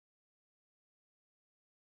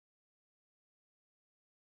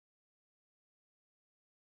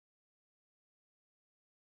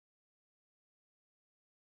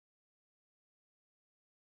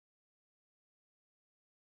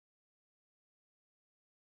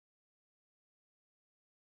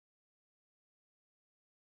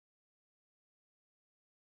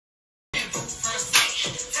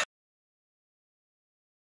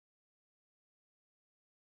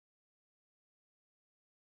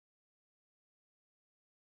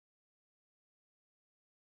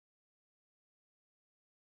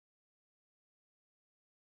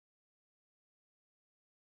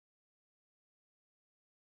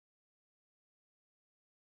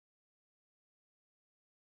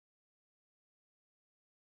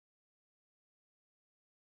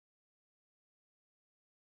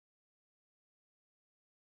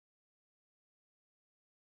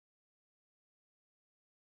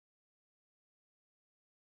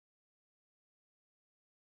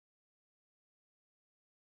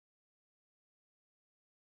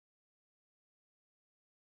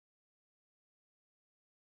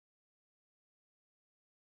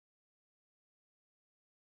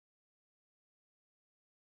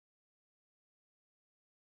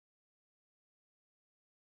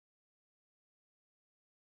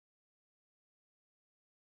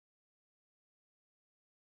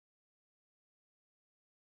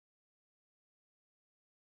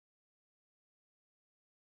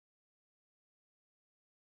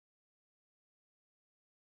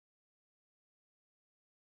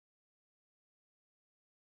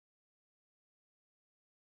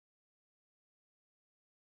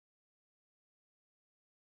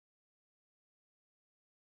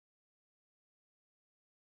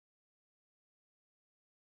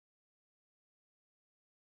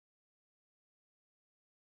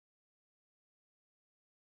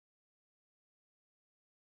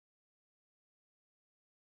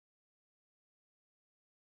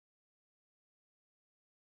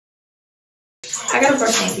I gotta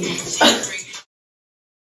brush my teeth.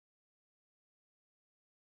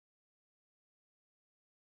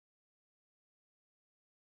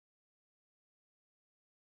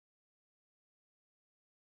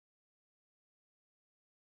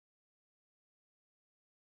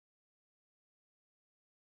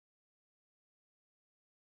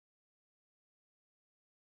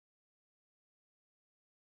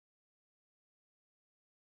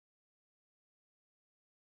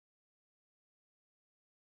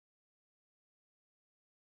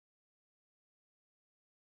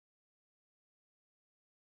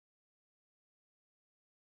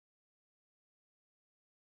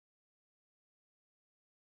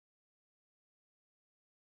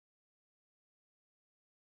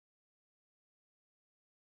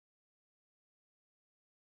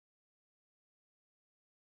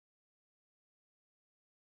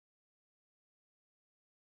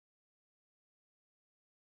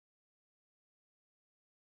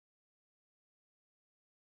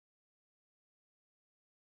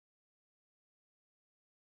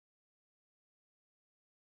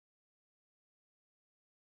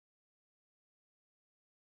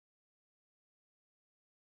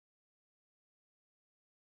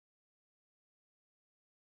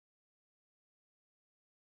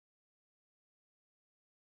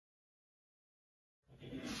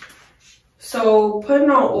 So putting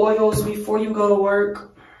on oils before you go to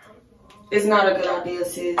work is not a good idea,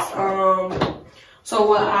 sis. So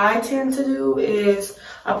what I tend to do is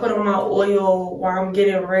I put on my oil while I'm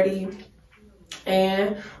getting ready.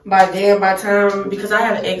 And by time, because I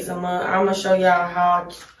have eczema, I'm gonna show y'all how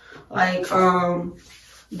I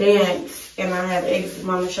dance, and I have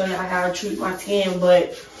eczema. I'm gonna show y'all how I treat my tan,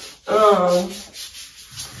 but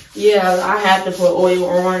yeah, I have to put oil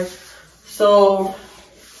on. So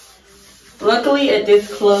luckily at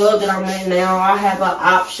this club that I'm in now, I have an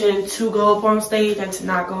option to go up on stage and to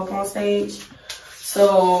not go up on stage.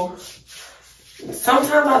 So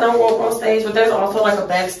sometimes I don't go up on stage, but there's also like a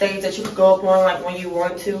backstage that you could go up on like when you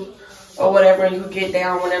want to or whatever, and you could get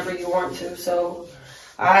down whenever you want to. So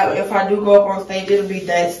if I do go up on stage, it'll be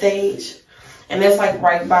that stage. And that's like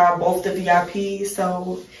right by both the VIPs,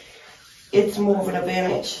 so it's more of an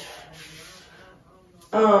advantage.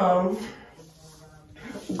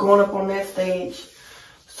 Going up on that stage.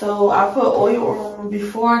 So I put oil on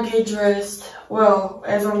before I get dressed. Well,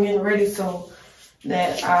 as I'm getting ready, so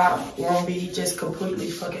that I won't be just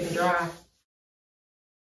completely fucking dry.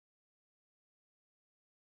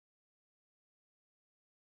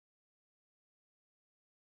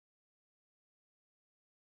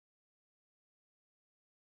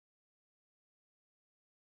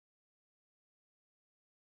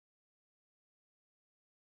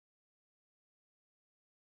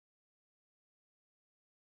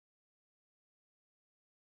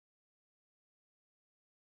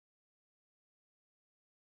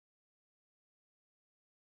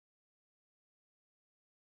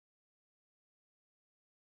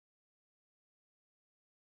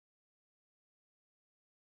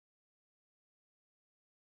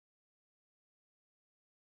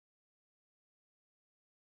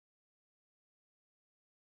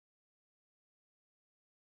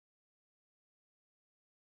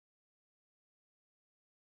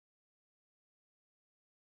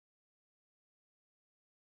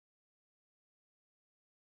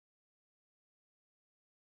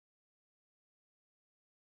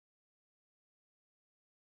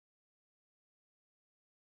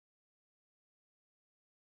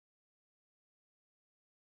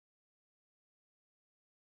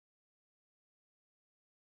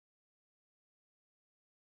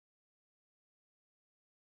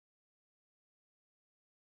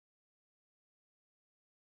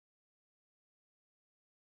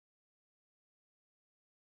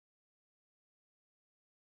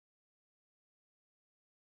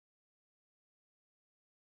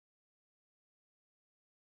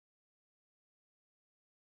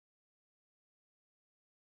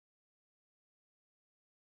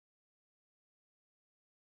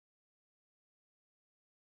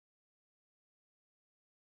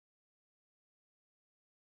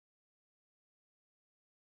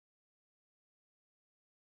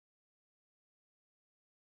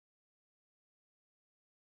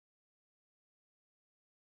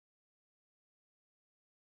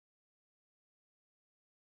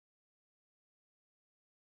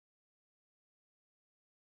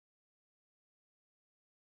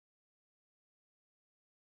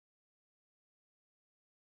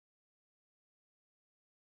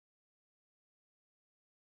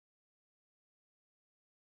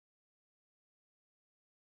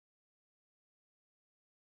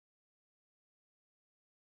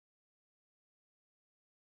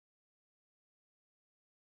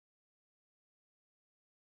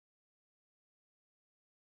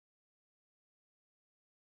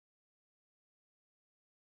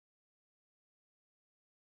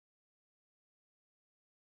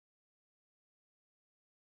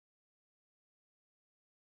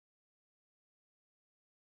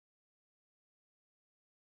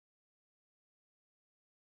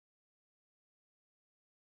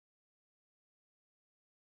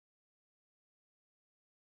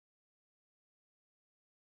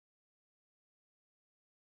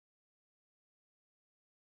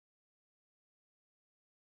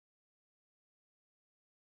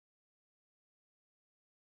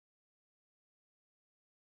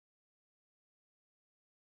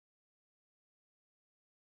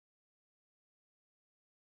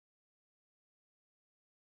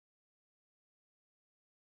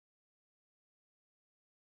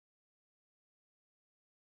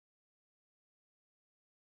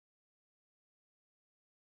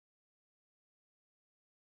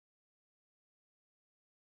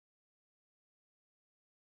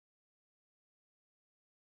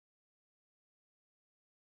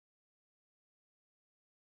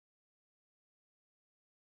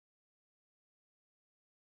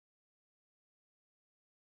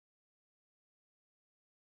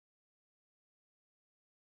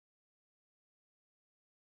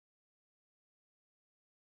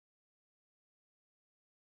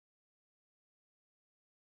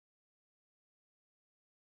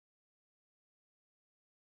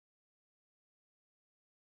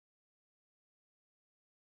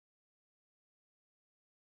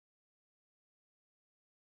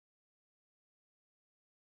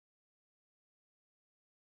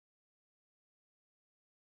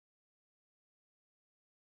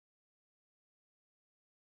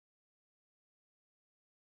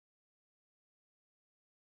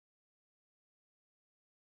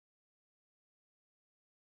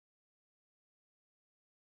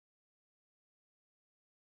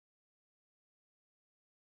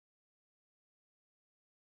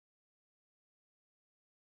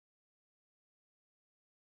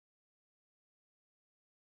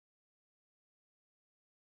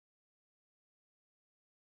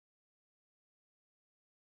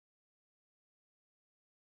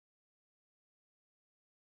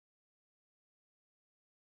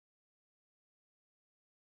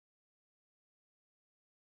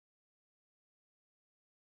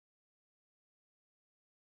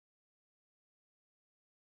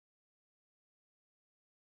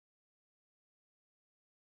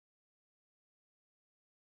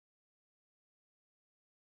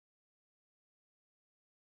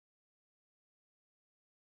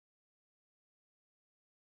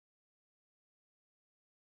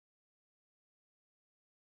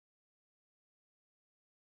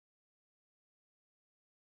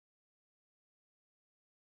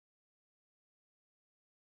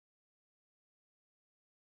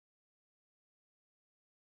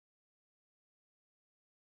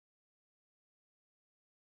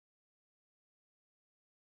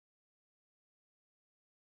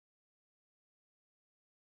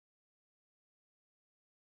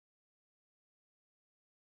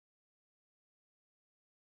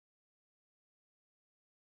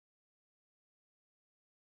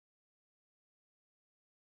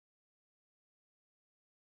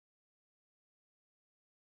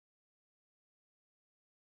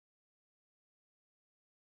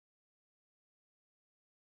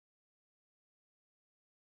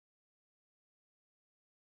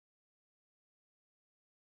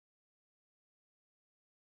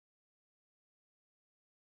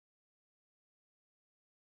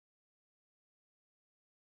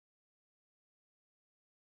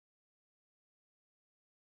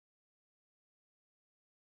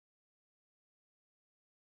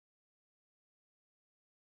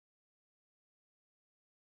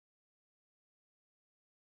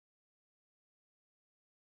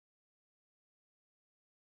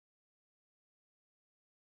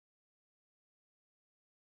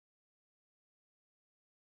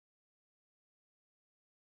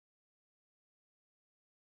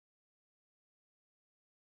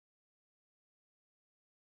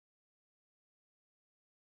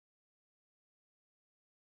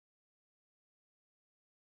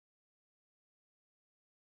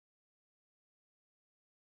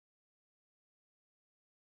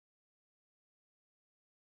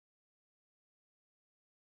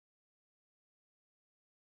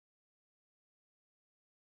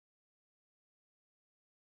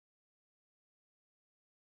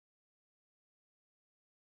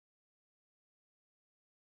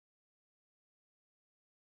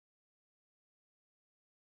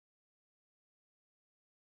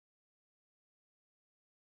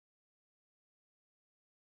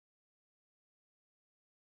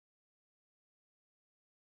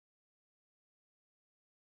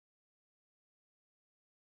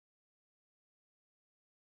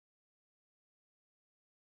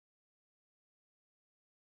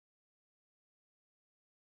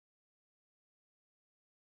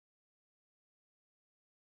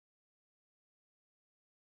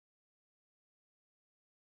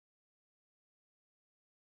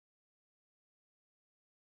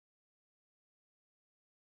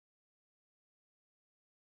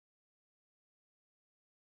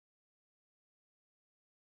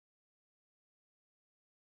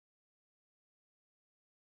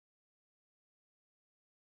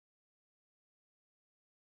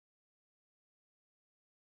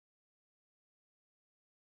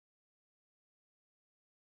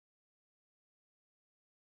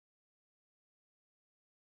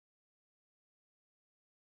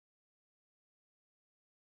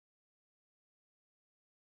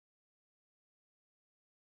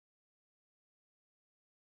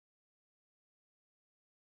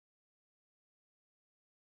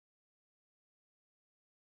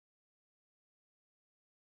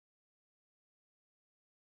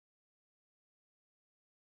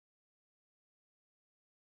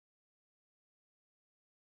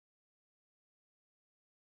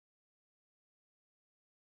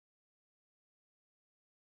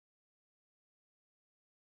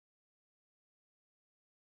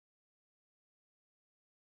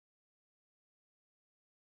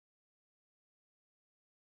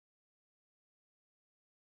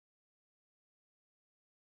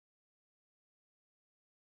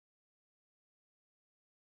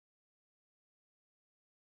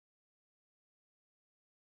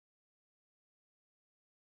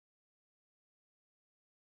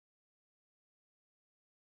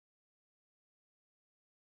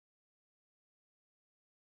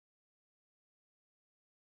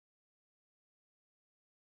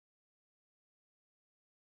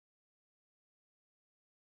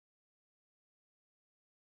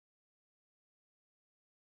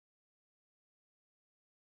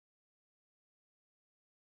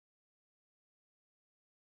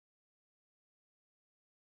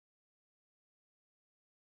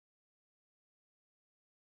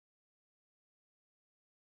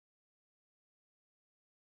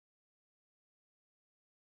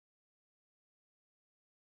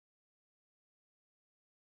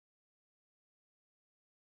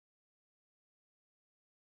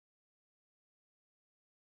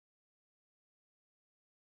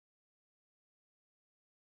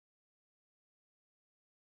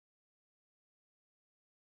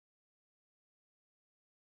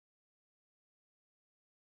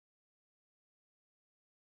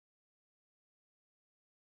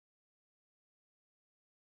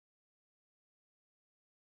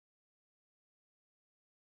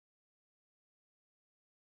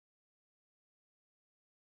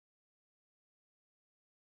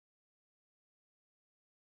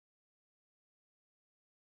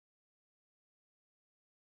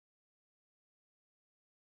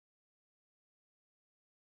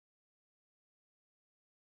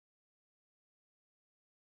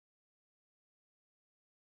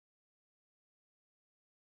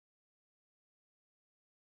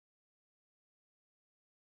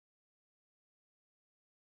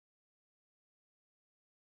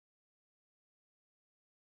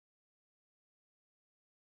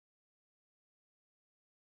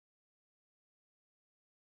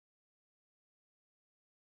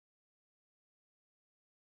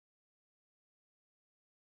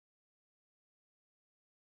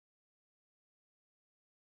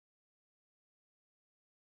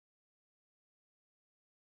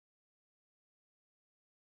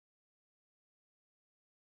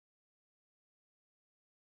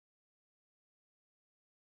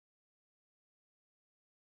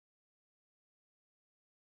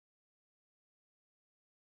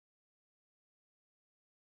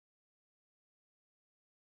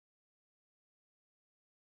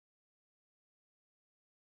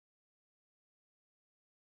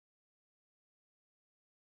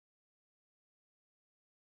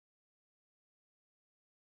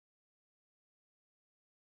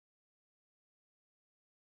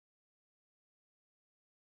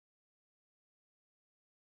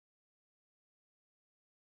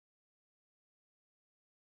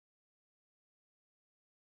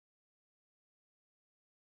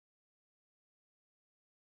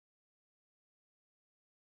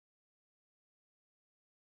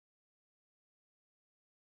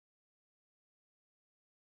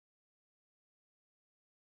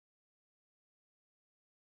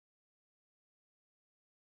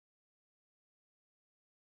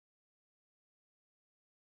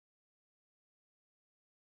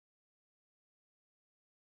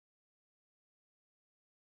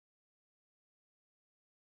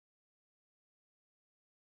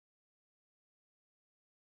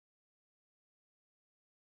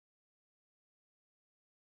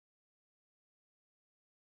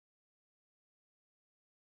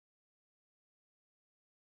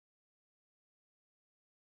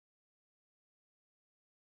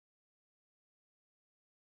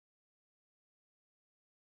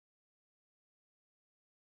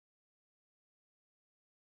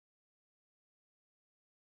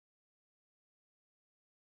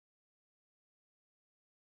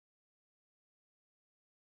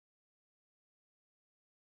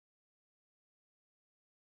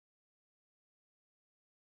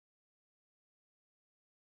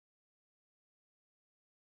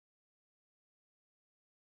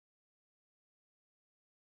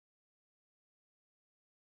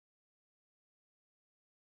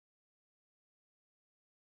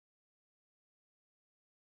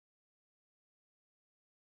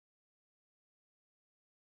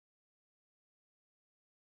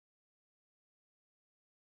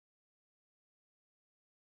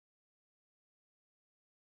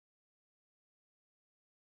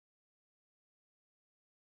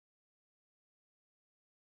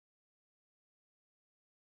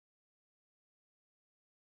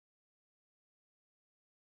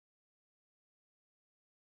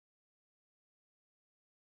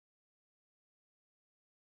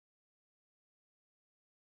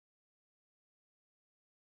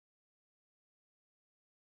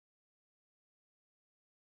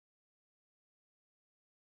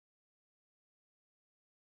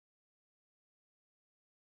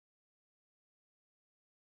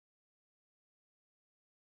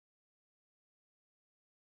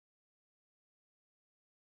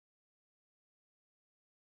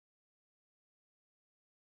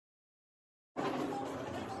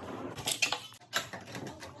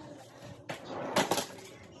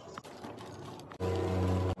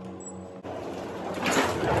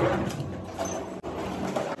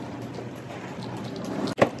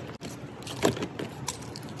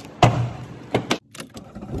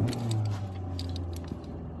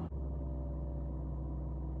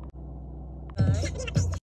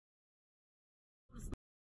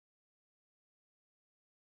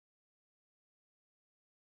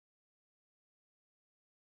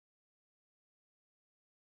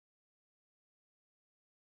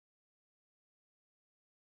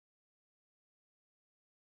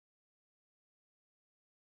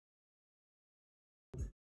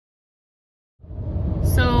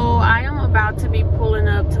 So I am about to be pulling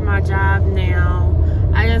up to my job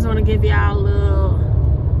now. I just want to give y'all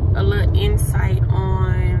a little insight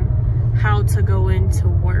on how to go into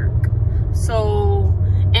work. So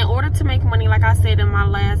in order to make money, like I said in my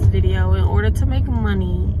last video, in order to make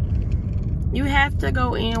money, you have to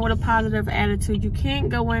go in with a positive attitude. You can't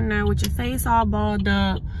go in there with your face all balled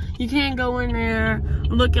up. You can't go in there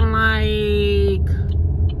looking like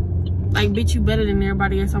bitch, you better than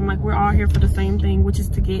everybody or something. Like, we're all here for the same thing, which is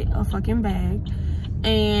to get a fucking bag.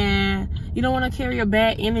 And you don't want to carry a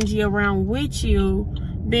bad energy around with you,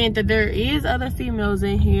 being that there is other females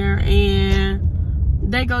in here and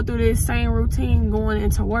they go through this same routine going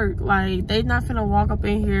into work. Like, they not finna walk up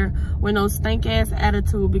in here with no stank ass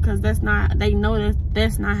attitude, because that's not, they know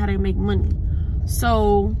that's not how they make money.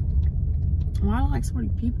 So why are like so many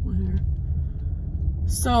people here?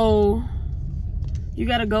 So you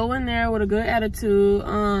gotta go in there with a good attitude.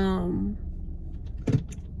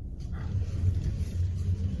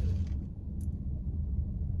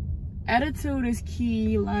 Attitude is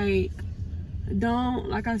key. Like, don't,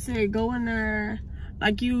 like I said, go in there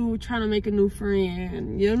like you trying to make a new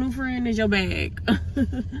friend. Your new friend is your bag.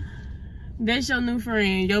 That's your new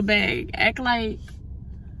friend, your bag. Act like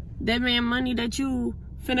that man money that you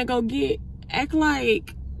finna go get, act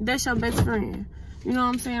like that's your best friend. You know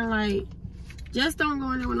what I'm saying? Like, just don't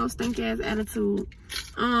go in there with no stink ass attitude.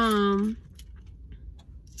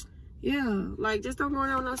 Yeah, like, just don't go in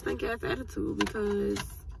there with no stink ass attitude, because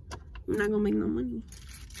you're not gonna make no money.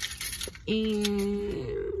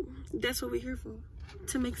 And that's what we're here for,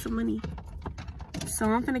 to make some money. So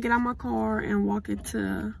I'm finna get out my car and walk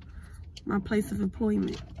into my place of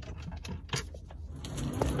employment.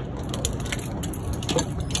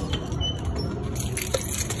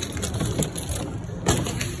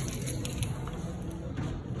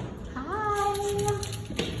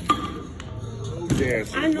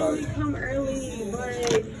 Dancing, I know we come early,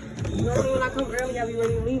 but normally when I come early, I be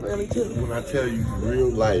ready to leave early too. When I tell you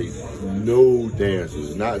real life, no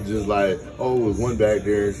dancers, not just like, oh, there's one back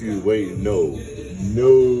there and she was waiting. No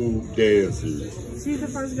dancers. She's the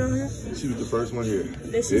first girl here? She was the first one here.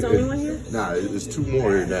 She's the only one here? Nah, there's two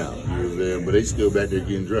more here now. You know what I'm saying? But they still back there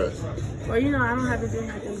getting dressed. Well, you know, I don't have to do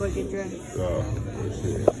nothing but get dressed. Oh,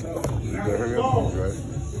 shit. You better hurry up and get dressed.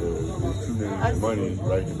 There's two minutes of money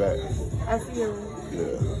right in your back. I see you.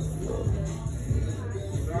 Yeah.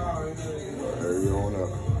 Hurry on up.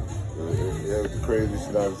 That was the craziest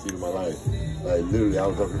shit I've ever seen in my life. Like, literally, I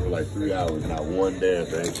was up here for like 3 hours, not one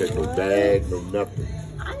dance. I ain't checked no bag, no nothing.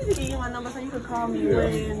 I need to give you my number so you can call me Yeah.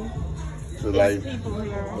 when So there's people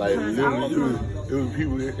here. like literally, it was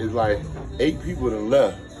people. It's like 8 people that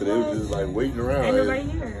left, but they was just like waiting around. Ain't nobody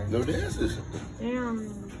here. No dances. Damn.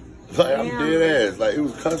 Like, I'm dead ass. Like, it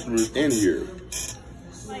was customers in here.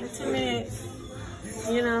 Like 2 minutes,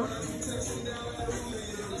 you know.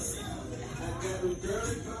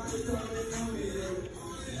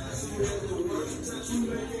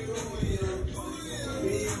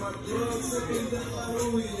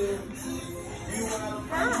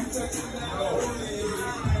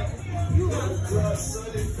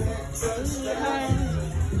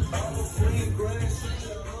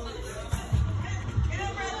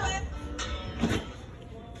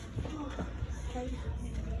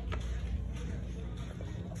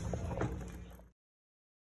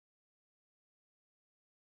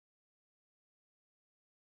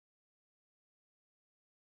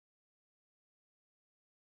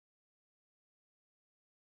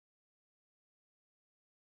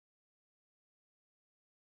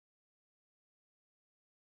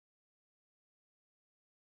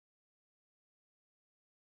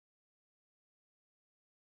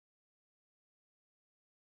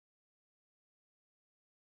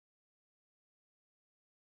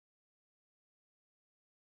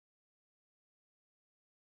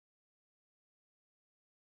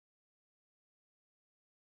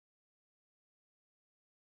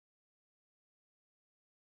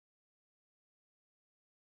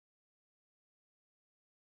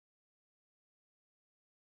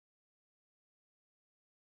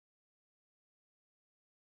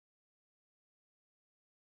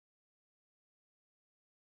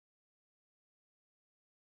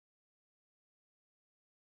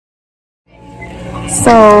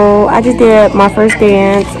 So I just did my first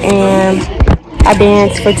dance and I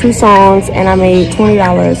danced for 2 songs and I made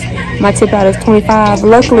 $20. My tip out is $25.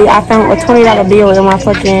 Luckily, I found a $20 bill in my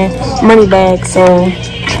fucking money bag, so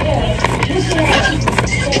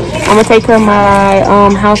I'm gonna take care of my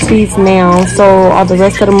house fees now. So all the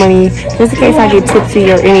rest of the money, just in case I get tipsy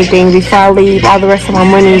or anything before I leave, all the rest of my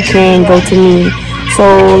money can go to me.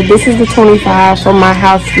 So this is the 25 for my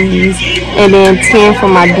house fees and then 10 for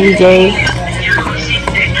my DJ.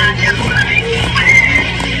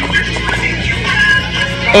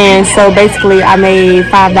 And so basically I made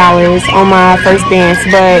 $5 on my first dance,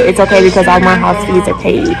 but it's okay because all my house fees are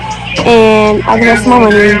paid. And all the rest of my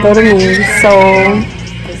money go to me. So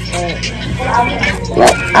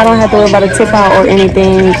yep, I don't have to worry about a tip out or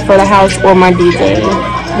anything for the house or my DJ.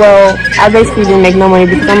 Well, I basically didn't make no money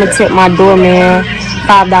because I'm gonna tip my doorman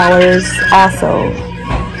 $5 also.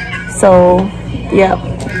 So yep.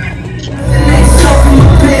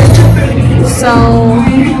 So,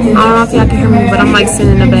 I don't know if y'all can hear me, but I'm like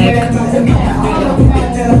sitting in the back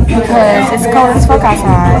because it's cold as fuck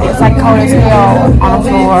outside. It's like cold as hell on the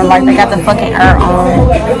floor. Like they got the fucking air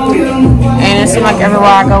on, and it seems like everywhere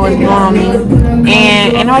I go is blowing on me.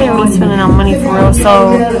 And ain't nobody really spending no money for real.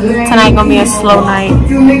 So tonight gonna be a slow night.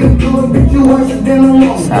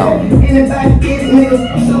 So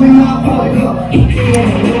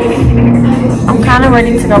I'm kind of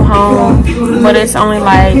ready to go home, but it's only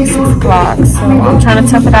like 6 o'clock. So I'm trying to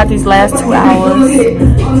tough it out these last 2 hours,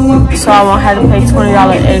 so I won't have to pay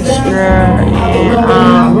 $20 extra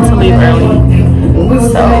and to leave early.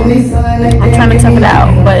 So I'm trying to tough it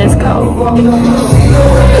out, but it's cold.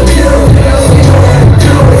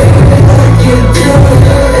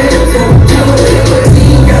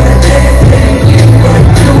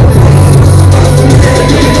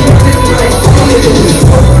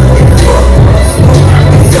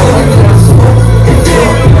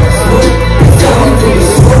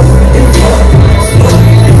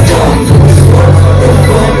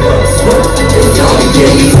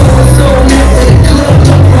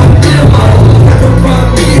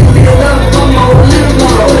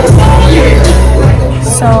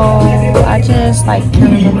 Like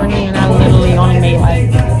counting the money and I literally only made like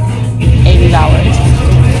 $80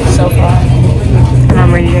 so far and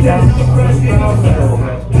I'm ready to go.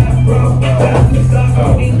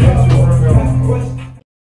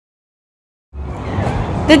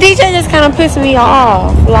 The DJ just kind of pissed me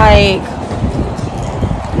off, like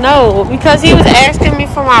no, because he was asking me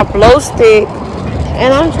for my blow stick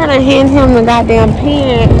and I'm trying to hand him the goddamn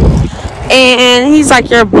pen. And he's like,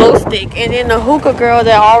 your blow stick. And then the hookah girl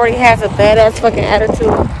that already has a badass fucking attitude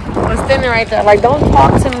was standing right there. Like, don't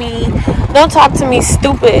talk to me. Don't talk to me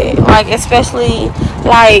stupid. Like, especially,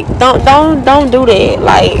 like, don't do that.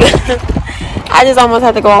 Like, I just almost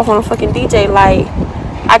had to go off on a fucking DJ. Like,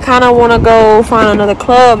 I kind of want to go find another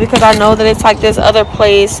club because I know that it's like this other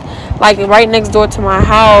place, like, right next door to my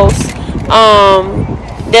house.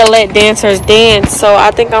 They'll let dancers dance. So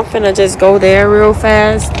I think I'm finna just go there real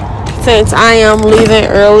fast, since I am leaving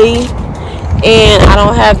early and I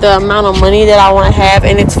don't have the amount of money that I want to have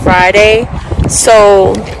and it's Friday.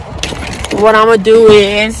 So what I'm gonna do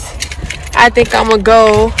is I think I'm gonna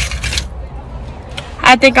go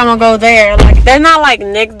there. Like they're not like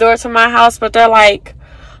next door to my house, but they're like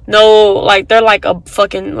they're like a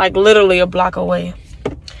fucking like literally a block away.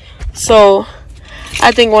 So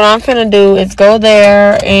I think what I'm finna do is go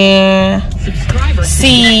there and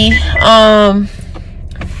see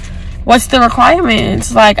what's the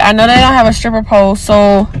requirements. Like I know they don't have a stripper pole,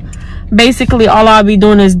 so basically all I'll be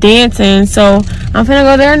doing is dancing. So I'm finna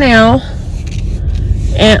go there now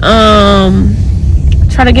and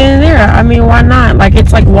try to get in there. I mean, why not? Like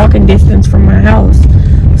it's like walking distance from my house,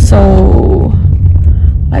 so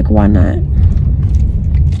like why not?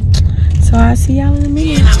 So I'll see y'all in a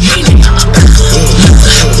minute.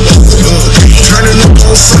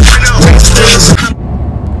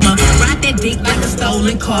 Ride that dick like a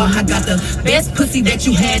stolen car. I got the best pussy that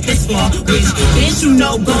you had this far. Which bitch you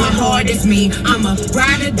know going hard is me. I'm a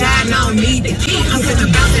ride or die and I don't need the key. I'm finna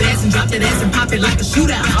bounce that ass and drop that ass and pop it like a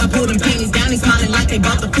shootout. I pull them panties down, they smiling like they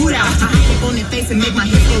bought the food out. I hop up on their face and make my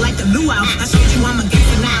hips go like the luau. I showed you I'm a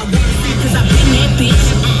gangster now, cause I've been that bitch.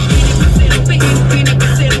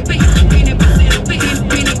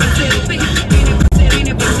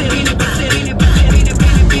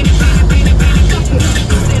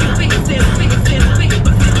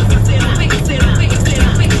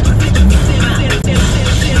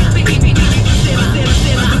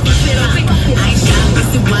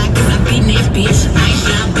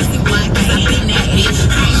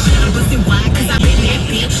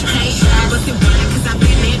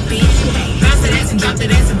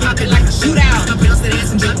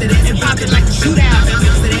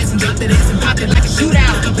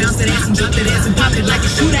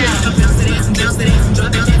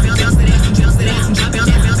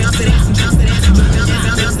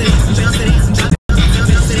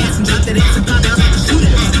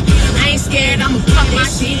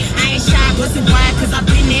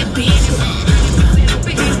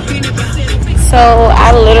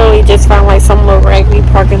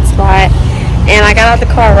 parking spot, and I got out the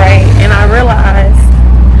car, right, and I realized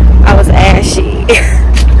I was ashy.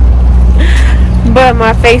 But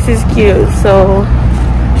my face is cute, so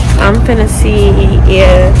I'm finna see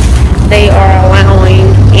if they are allowing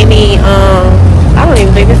any, I don't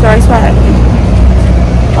even think it's the right spot.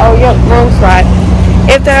 Oh, yep, wrong spot.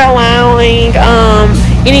 If they're allowing,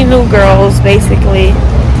 any new girls, basically.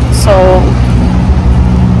 So,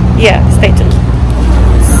 yeah, stay tuned.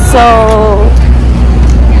 So,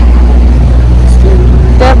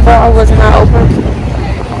 that bar was not open.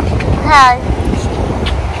 Hi.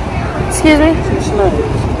 Excuse me?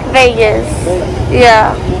 Vegas.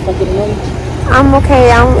 Yeah. I'm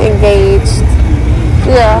okay. I'm engaged.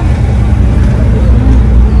 Yeah.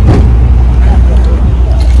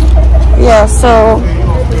 Yeah, so.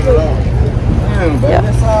 Yeah.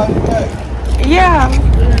 Yeah.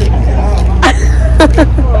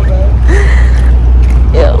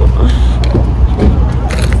 Yeah.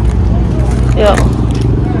 Yeah.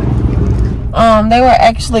 They were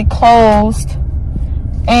actually closed,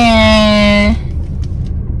 and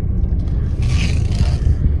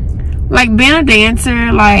like being a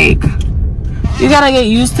dancer, like you gotta get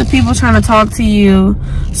used to people trying to talk to you.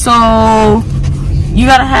 So you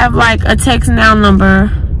gotta have like a text now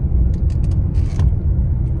number.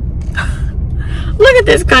 Look at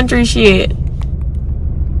this country shit.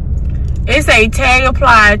 It's a tag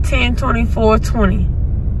applied 10/24/20.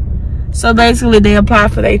 So basically they apply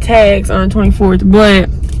for their tags on the 24th, but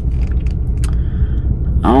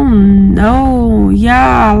oh no,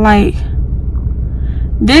 yeah, like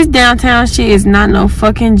this downtown shit is not no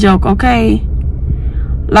fucking joke, okay?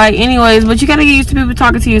 Like, anyways, but you gotta get used to people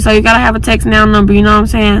talking to you, so you gotta have a text now number, you know what I'm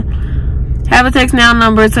saying? Have a text now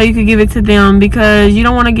number so you can give it to them, because you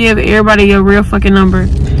don't want to give everybody your real fucking number.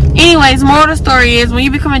 Anyways, moral of the story is, when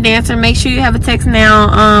you become a dancer, make sure you have a text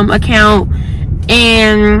now account,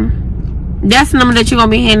 and that's the number that you're gonna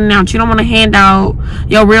be handing out. You don't want to hand out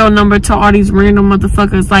your real number to all these random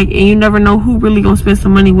motherfuckers, like, and you never know who really gonna spend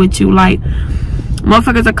some money with you. Like,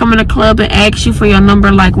 motherfuckers are coming to the club and ask you for your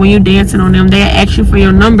number. Like, when you dancing on them, they ask you for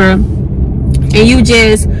your number, and you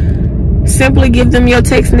just simply give them your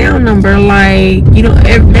text now number. Like, you don't,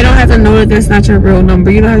 they don't have to know that that's not your real number.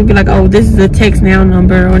 You don't have to be like, oh, this is a text now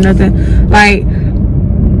number or nothing. Like,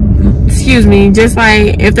 excuse me, just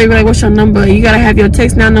like if they be like, what's your number, you gotta have your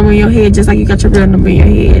text now number in your head, just like you got your real number in your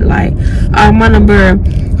head. Like, my number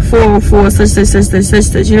 404 such such such such such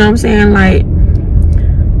such, you know what I'm saying? Like,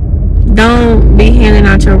 don't be handing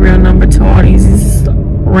out your real number to all these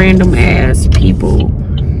random ass people.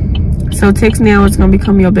 So text now is gonna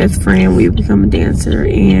become your best friend when you become a dancer.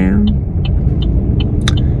 And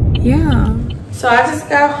yeah, so I just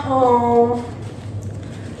got home.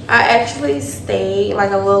 I actually stayed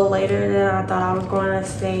like a little later than I thought I was going to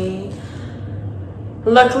stay.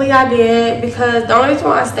 Luckily I did, because the only reason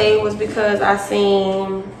why I stayed was because I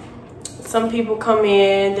seen some people come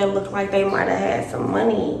in that looked like they might have had some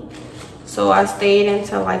money. So I stayed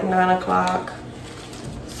until like 9 o'clock.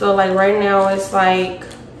 So like right now it's like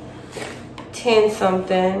 10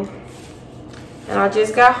 something. And I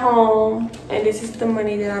just got home, and this is the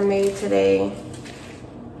money that I made today.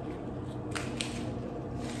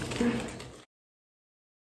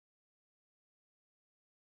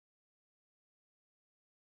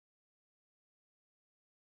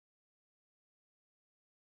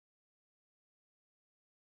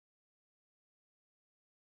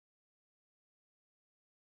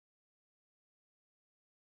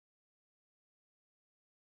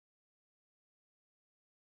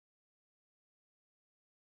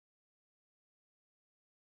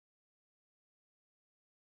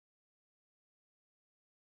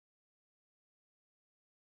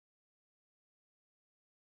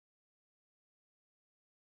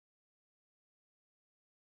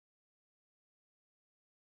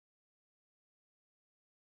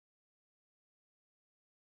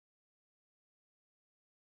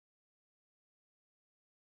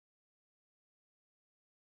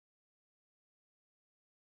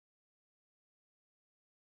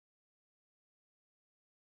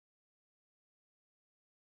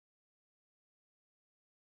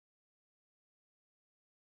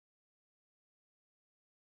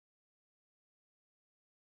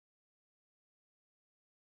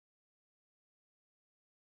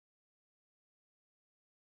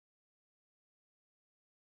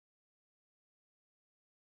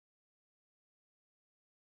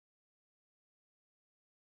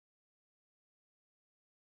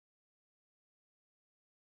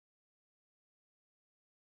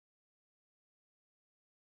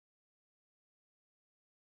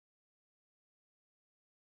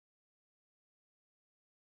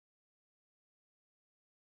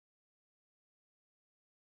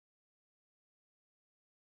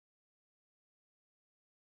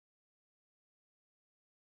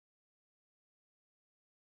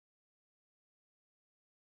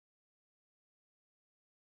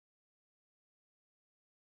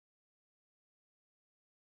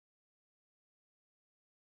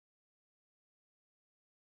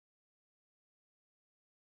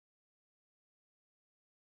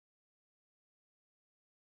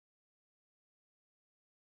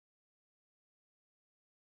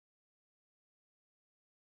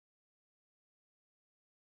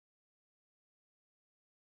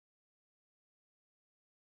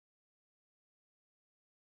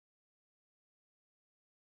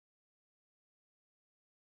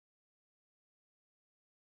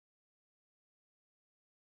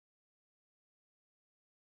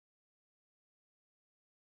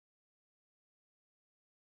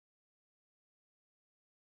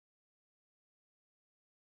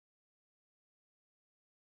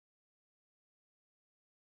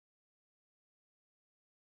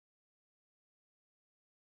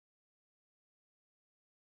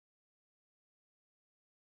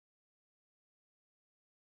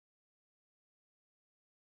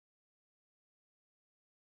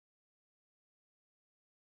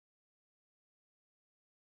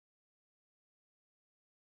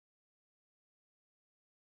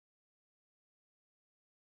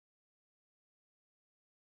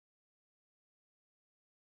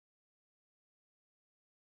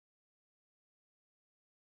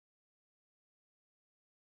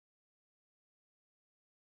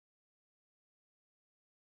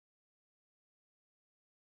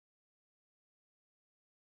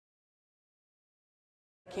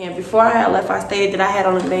 And before I had left, I stated that I had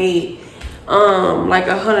only made like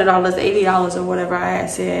 $100, $80 or whatever I had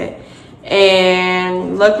said.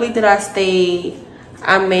 And luckily that I stayed,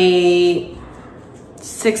 I made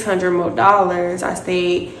 $600 more. I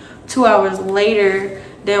stayed 2 hours later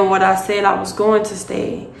than what I said I was going to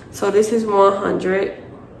stay. So this is 100.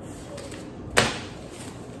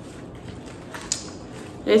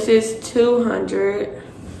 This is 200.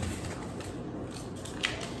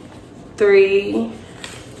 3,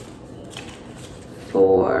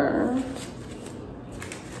 4,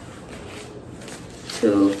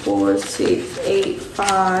 2, 4, 6, 8,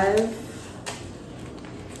 5.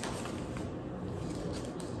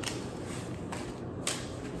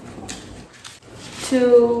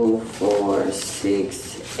 2, 4,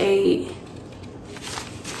 6, 8,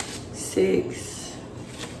 6.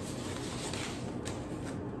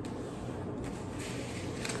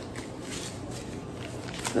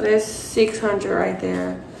 So that's 600 right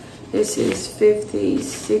there. This is 50,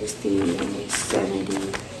 60,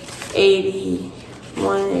 70, 80,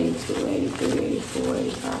 182, 83, 84,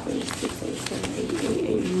 85, 86, 87, 88,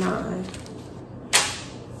 89.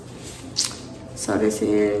 So this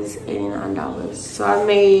is $89. So I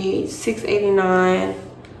made $689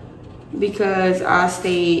 because I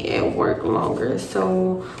stayed at work longer.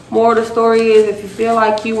 So moral of the story is, if you feel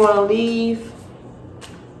like you want to leave,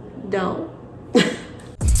 don't.